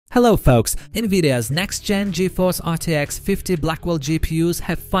Hello folks, NVIDIA's next-gen GeForce RTX 50 Blackwell GPUs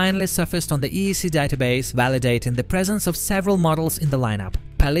have finally surfaced on the EEC database, validating the presence of several models in the lineup.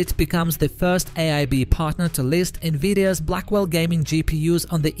 Palit becomes the first AIB partner to list NVIDIA's Blackwell gaming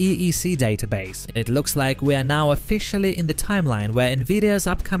GPUs on the EEC database. It looks like we are now officially in the timeline where NVIDIA's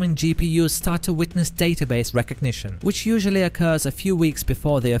upcoming GPUs start to witness database recognition, which usually occurs a few weeks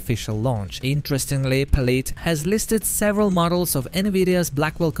before the official launch. Interestingly, Palit has listed several models of NVIDIA's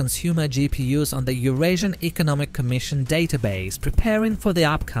Blackwell consumer GPUs on the Eurasian Economic Commission database, preparing for the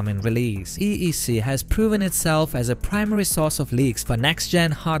upcoming release. EEC has proven itself as a primary source of leaks for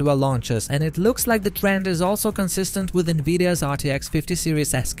next-gen hardware launches, and it looks like the trend is also consistent with NVIDIA's RTX 50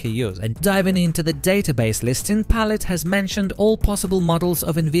 series SKUs. And diving into the database listing, Palit has mentioned all possible models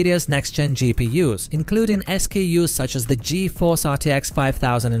of NVIDIA's next-gen GPUs, including SKUs such as the GeForce RTX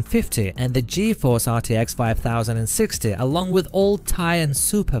 5050 and the GeForce RTX 5060, along with all Ti and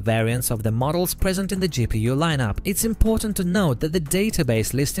Super variants of the models present in the GPU lineup. It's important to note that the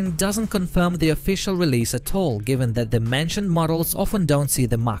database listing doesn't confirm the official release at all, given that the mentioned models often don't see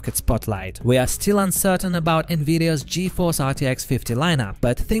the market spotlight. We are still uncertain about NVIDIA's GeForce RTX 50 lineup,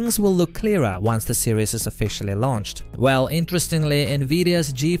 but things will look clearer once the series is officially launched. Well, interestingly,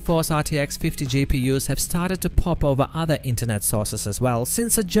 NVIDIA's GeForce RTX 50 GPUs have started to pop over other internet sources as well,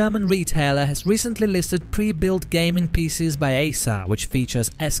 since a German retailer has recently listed pre-built gaming PCs by Acer, which features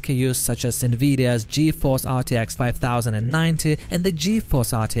SKUs such as NVIDIA's GeForce RTX 5090 and the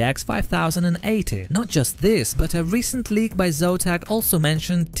GeForce RTX 5080. Not just this, but a recent leak by Zotac also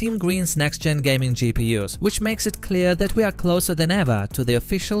mentioned Team Green's next-gen gaming GPUs, which makes it clear that we are closer than ever to the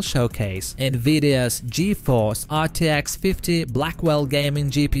official showcase. NVIDIA's GeForce RTX 50 Blackwell gaming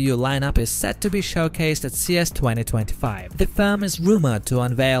GPU lineup is set to be showcased at CES 2025. The firm is rumored to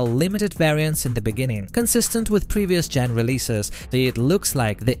unveil limited variants in the beginning, consistent with previous gen releases. It looks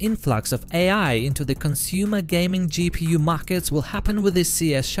like the influx of AI into the consumer gaming GPU markets will happen with this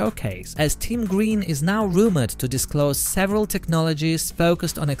CES showcase, as Team Green is now rumored to disclose several technologies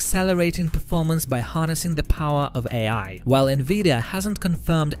focused on accelerating performance by harnessing the power of AI. While NVIDIA hasn't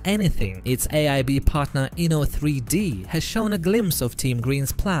confirmed anything, its AIB partner Inno3D has shown a glimpse of Team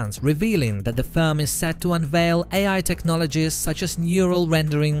Green's plans, revealing that the firm is set to unveil AI technologies such as neural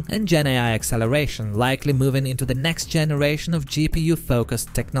rendering and Gen AI acceleration, likely moving into the next generation of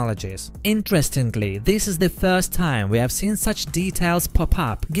GPU-focused technologies. Interestingly, this is the first time we have seen such details pop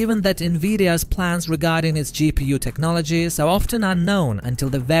up, given that NVIDIA's plans regarding its GPU technologies are often unknown until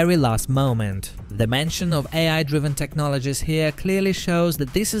the very last moment. The mention of AI-driven technologies here clearly shows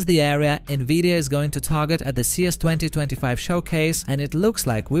that this is the area NVIDIA is going to target at the CES 2025 showcase, and it looks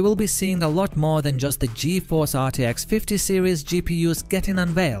like we will be seeing a lot more than just the GeForce RTX 50 series GPUs getting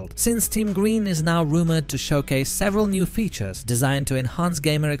unveiled, since Team Green is now rumored to showcase several new features designed to enhance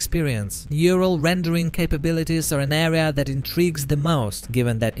gamer experience. Neural rendering capabilities are an area that intrigues the most,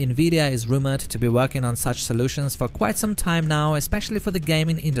 given that NVIDIA is rumored to be working on such solutions for quite some time now, especially for the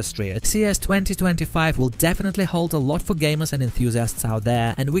gaming industry. CES 2025 will definitely hold a lot for gamers and enthusiasts out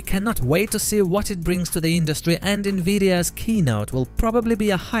there, and we cannot wait to see what it brings to the industry, and NVIDIA's keynote will probably be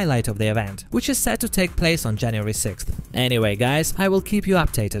a highlight of the event, which is set to take place on January 6th. Anyway guys, I will keep you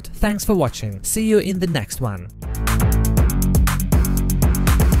updated. Thanks for watching. See you in the next one.